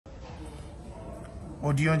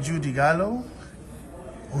Odion Ighalo.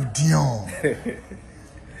 Odion.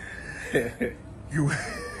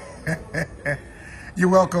 You're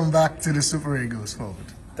welcome back to the Super Eagles fold.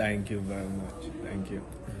 Thank you very much. Thank you.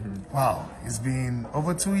 Wow, it's been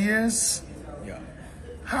over 2 years. Yeah.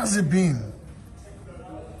 How's it been?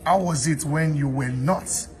 How was it when you were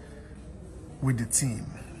not with the team?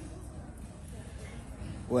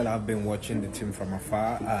 Well, I've been watching the team from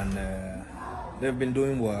afar, and they've been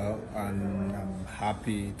doing well, and I'm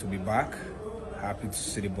happy to be back. Happy to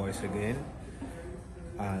see the boys again,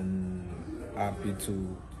 and happy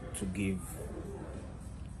to give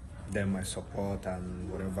them my support and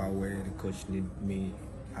whatever way the coach need me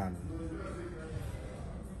and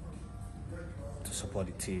to support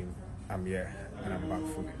the team. I'm here and I'm back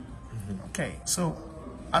fully. Okay, so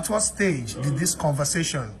at what stage did this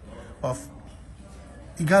conversation of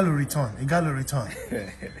Ighalo return,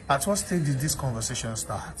 at what stage did this conversation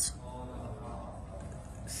start?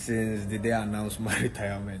 Since the day I announced my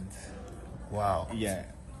retirement. Wow. Yeah.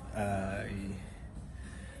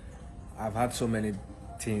 I've had so many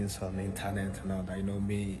things on the internet and all that, you know,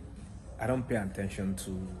 me, I don't pay attention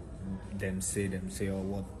to them say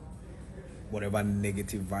or whatever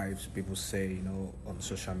negative vibes people say, you know, on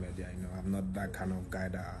social media. You know, I'm not that kind of guy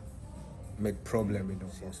that make problem, you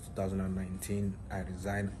know. Since 2019 I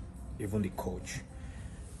resigned, even the coach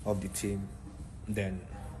of the team. Then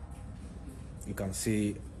you can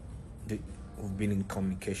see we've been in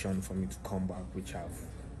communication for me to come back, which I've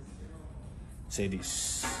said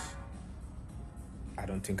this. I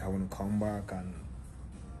don't think I want to come back,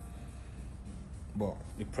 but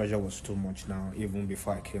the pressure was too much now. Even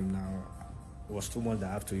before I came now, it was too much that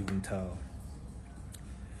I have to even tell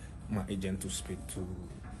my agent to speak to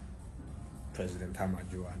President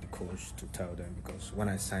Hamaju and the coach to tell them, because when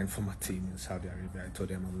I signed for my team in Saudi Arabia, I told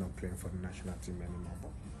them I'm not playing for the national team anymore.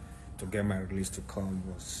 But to get my release to come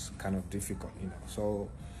was kind of difficult, you know. So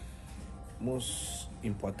most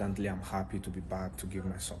importantly, I'm happy to be back to give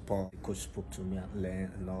my support. The coach spoke to me and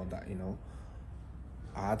learned and all that, you know.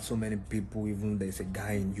 I had so many people, even there's a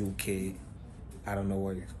guy in UK, I don't know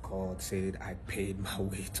what it's called, said I paid my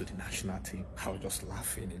way to the national team. I was just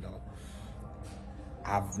laughing, you know.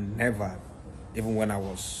 I've never, even when I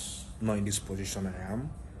was not in this position I am,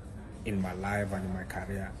 in my life and in my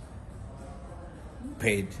career,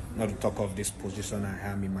 paid, not to talk of this position I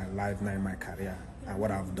am in my life, now in my career, and what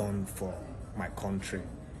I've done for my country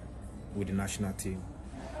with the national team,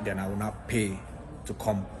 then I will not pay to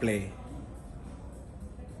come play.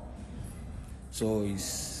 So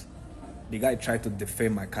the guy tried to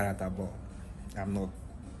defame my character, but I'm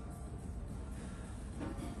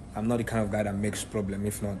not the kind of guy that makes problem.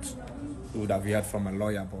 If not, we would have heard from a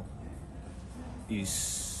lawyer. But it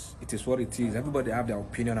is what it is. Everybody have their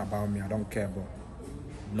opinion about me. I don't care, but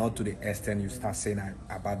not to the extent you start saying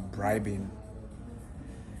about bribing,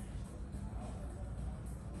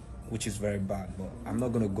 which is very bad. But I'm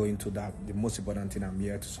not going to go into that. The most important thing, I'm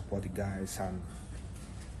here to support the guys, and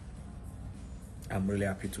I'm really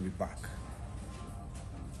happy to be back.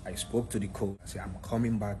 I spoke to the coach. I said, I'm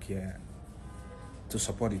coming back here to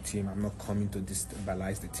support the team. I'm not coming to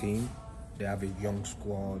destabilize the team. They have a young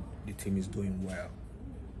squad. The team is doing well.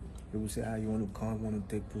 People say, you want to come, want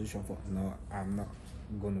to take position for... No, I'm not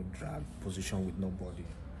going to drag position with nobody.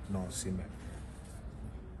 No, Osimhen.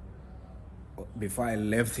 Before I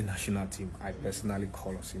left the national team, I personally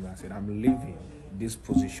called Osimhen. I said, I'm leaving. This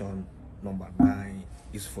position, number 9,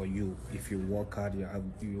 is for you. If you work hard,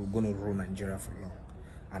 you're going to rule Nigeria for long.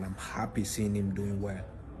 And I'm happy seeing him doing well.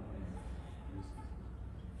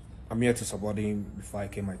 I'm here to support him. Before I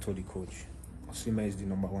came, I told the coach, Osimhen is the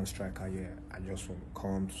 #1 striker here. I just want to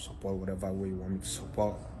come to support whatever way you want me to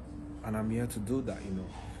support. And I'm here to do that, you know.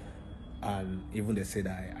 And even they said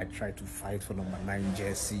I tried to fight for #9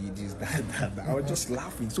 jersey, this, that. I was just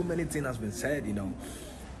laughing. So many things has been said, you know.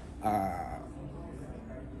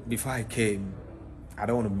 Before I came, I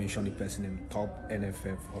don't want to mention the person in the top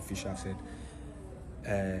NFF official said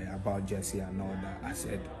about jersey and all that. I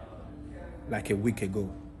said, like a week ago,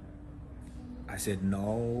 I said,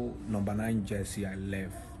 no, #9 jersey I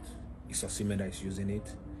left. It's Osimhen that is using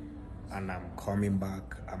it. And I'm coming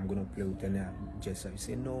back. I'm going to play with any jersey. He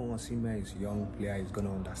said, no, Osimhen is a young player. He's going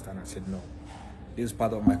to understand. I said, no. This is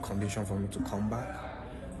part of my condition for me to come back.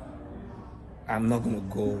 I'm not going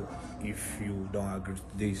to go if you don't agree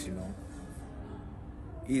with this, you know.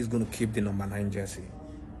 He's going to keep the #9 jersey.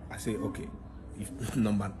 I said, okay. If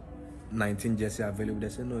number 19 jersey available, they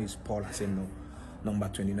said, no, it's Paul. I said, no. Number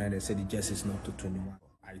 29, they said the jersey is not to 21.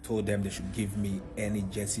 I told them they should give me any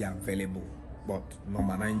jersey available. But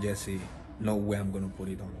 #9 jersey, no way I'm going to put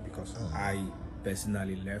it on, because I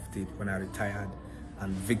personally left it when I retired.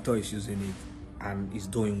 and Victor is using it and is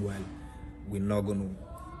doing well, we're not going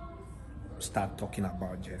to start talking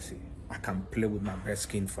about jersey. I can play with my best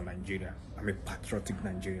skin for Nigeria. I'm a patriotic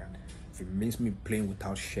Nigerian. If it means me playing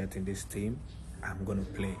without shirt in this team, I'm going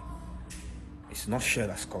to play. It's not shirt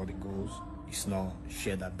that scored the goals. It's not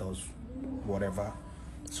shirt that does whatever.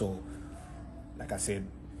 So, like I said,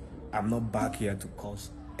 I'm not back here to cause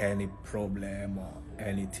any problem or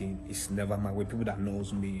anything. It's never my way. People that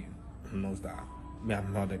knows me knows that me,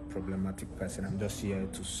 I'm not a problematic person. I'm just here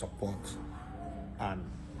to support and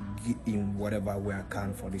in whatever way I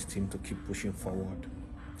can for this team to keep pushing forward.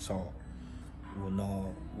 So we're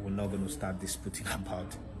not going to start disputing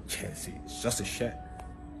about jersey. It's just a shirt,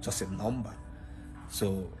 just a number.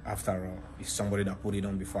 So after all, it's somebody that put it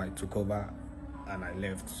on before I took over and I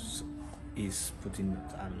left. He's putting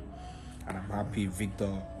it, and I'm happy.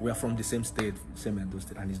 Victor, we are from the same state, same Edo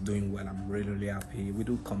state, and he's doing well. I'm really happy. We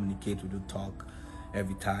do communicate, we do talk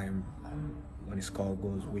every time. When his call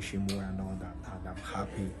goes, wish him well and all that, and I'm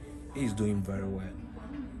happy. He's doing very well,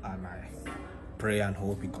 and I pray and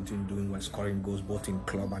hope he continues doing well, scoring goals both in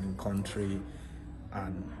club and in country,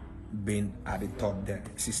 and being at the top there.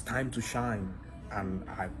 It's his time to shine, and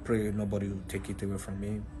I pray nobody will take it away from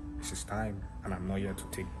him. It's his time, and I'm not here to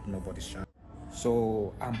take nobody's shine.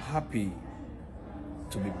 So I'm happy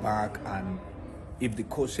to be back, and if the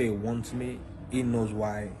coach say he wants me, he knows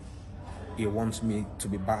why he wants me to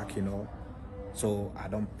be back, you know. So I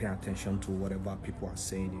don't pay attention to whatever people are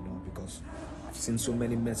saying, you know, because I've seen so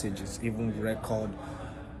many messages, even record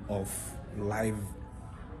of live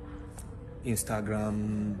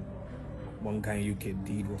Instagram. One guy in UK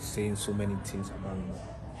did was saying so many things about me.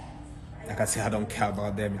 Like I say, I don't care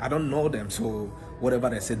about them. I don't know them, so whatever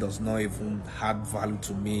they say does not even add value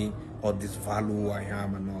to me or disvalue who I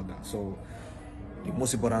am and all that. So the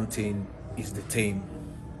most important thing is the team.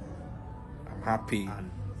 I'm happy, and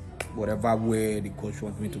whatever way the coach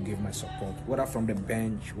wants me to give my support, whether from the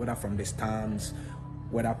bench, whether from the stands,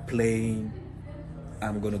 whether playing,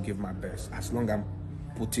 I'm going to give my best. As long as I'm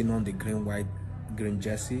putting on the green, white, green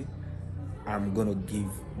jersey, I'm going to give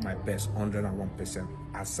my best 101%,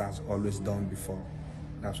 as I've always done before.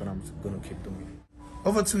 That's what I'm going to keep doing.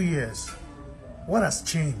 Over 2 years, what has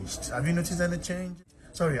changed? Have you noticed any change?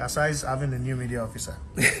 Sorry, aside having a new media officer.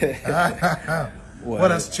 Well,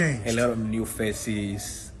 what has changed? A lot of new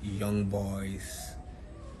faces, young boys,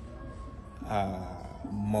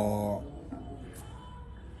 more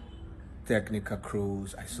technical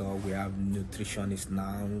crews. I saw we have nutritionists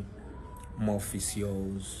now, more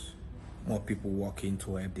physios, more people working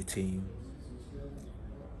to help the team.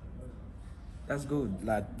 That's good.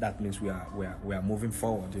 That means we are moving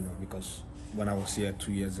forward, you know, because when I was here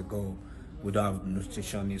 2 years ago, we don't have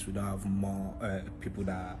nutritionists, we don't have more people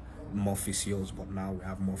that are more physios, but now we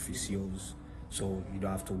have more physios, so you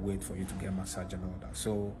don't have to wait for you to get massage and all that.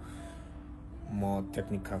 So more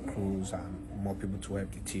technical crews and more people to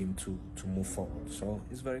help the team to move forward. So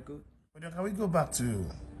it's very good. But can we go back to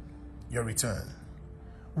your return?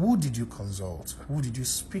 Who did you consult? Who did you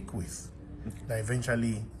speak with that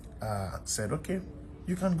eventually said, okay,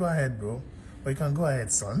 you can go ahead, bro, or you can go ahead,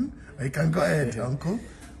 son, or you can go ahead, uncle?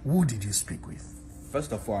 Who did you speak with?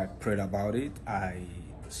 First of all, I prayed about it. I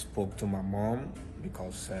spoke to my mom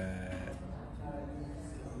because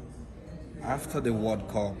after the World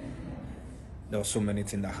Cup, there were so many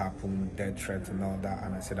things that happened, death threats and all that,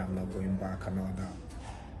 and I said I'm not going back and all that.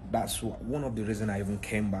 That's one of the reasons I even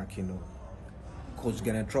came back, you know. Coach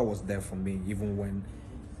Genetro was there for me, even when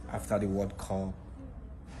after the World Cup,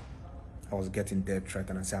 I was getting death threat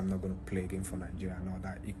and I said I'm not going to play again for Nigeria and all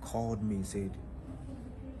that. He called me and said,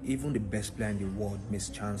 even the best player in the world miss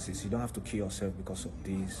chances. You don't have to kill yourself because of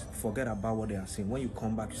this. Forget about what they are saying. When you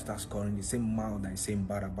come back, you start scoring. The same mouth that is saying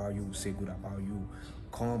bad about you will say good about you.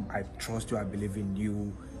 Come, I trust you, I believe in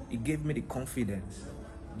you. He gave me the confidence.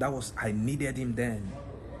 I needed him then,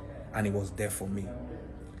 and he was there for me.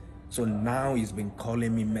 So now he's been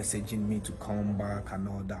calling me, messaging me to come back and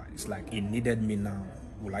all that. It's like he needed me now.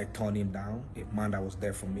 Will I turn him down? A man that was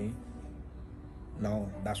there for me?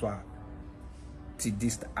 No, that's why.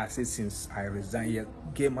 I say since I resigned,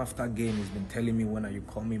 game after game, he's been telling me, when are you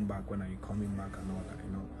coming back? When are you coming back and all that,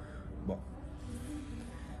 you know. But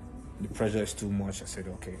the pressure is too much. I said,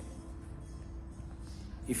 okay,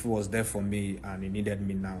 if he was there for me and he needed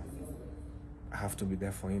me now, I have to be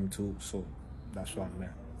there for him too. So that's why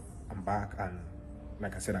I'm back, and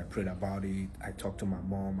like I said, I prayed about it. I talked to my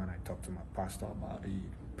mom and I talked to my pastor about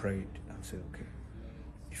it, prayed and said, okay,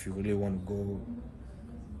 if you really want to go,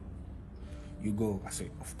 you go. I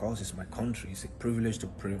said, of course, it's my country. It's a privilege to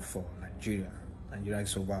pray for Nigeria. Nigeria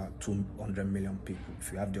is over 200 million people.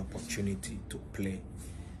 If you have the opportunity to play,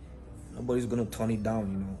 nobody's going to turn it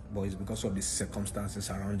down, you know. But it's because of the circumstances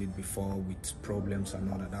around it before, with problems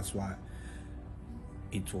and all that. That's why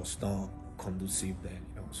it was not conducive then,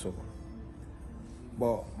 you know. So,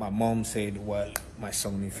 but my mom said, well, my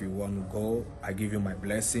son, if you want to go, I give you my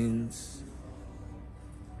blessings.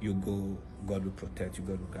 You go, God will protect you,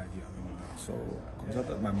 God will guide you. And all that. So I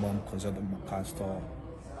consulted my mom, consulted my pastor,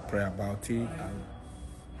 pray about it, and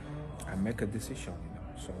I make a decision, you know.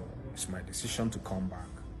 So it's my decision to come back.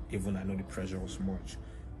 Even I know the pressure was much.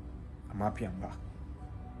 I'm happy I'm back.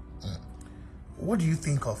 What do you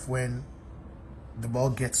think of when the ball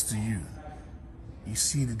gets to you? You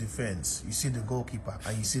see the defense, you see the goalkeeper,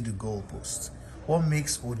 and you see the goalpost. What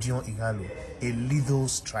makes Odion Ighalo a lethal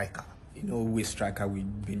striker? You know, we striker,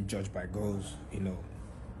 we've been judged by goals, you know.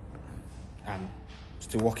 I'm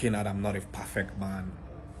still working out. I'm not a perfect man.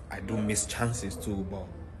 I do miss chances too, but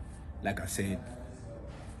like I said,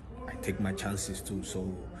 I take my chances too.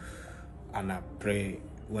 So, and I pray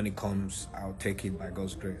when it comes, I'll take it by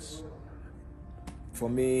God's grace. For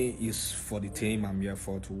me, it's for the team. I'm here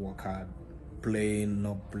for to work hard, playing,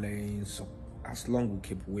 not playing. So as long as we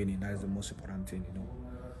keep winning, that is the most important thing, you know.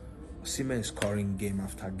 Osimhen is scoring game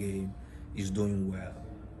after game. He's doing well,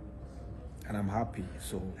 and I'm happy.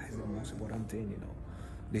 So that's the most important thing, you know.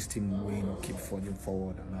 This team win, keep forging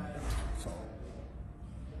forward and all that. So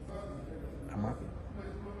I'm happy.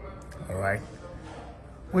 All right.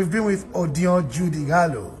 We've been with Odion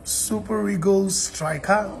Ighalo, Super Eagles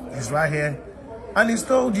striker. He's right here. And he's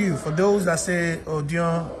told you, for those that say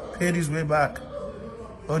Odion paid his way back,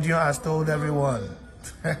 Odion has told everyone,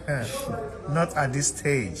 not at this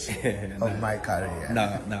stage of my career.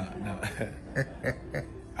 No.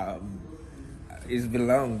 It's been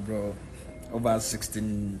long, bro. Over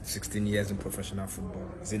 16 years in professional football.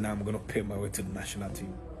 See, now I'm going to pay my way to the national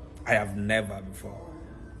team. I have never before,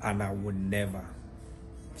 and I would never.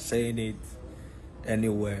 Saying it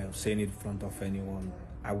anywhere, saying it in front of anyone,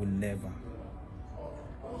 I would never.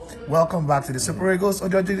 Welcome back to the Super Eagles,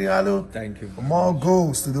 Odion Ighalo. Thank you. More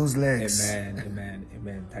goals to those legs.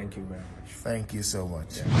 Amen. Thank you very much. Thank you so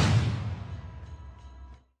much. Yeah.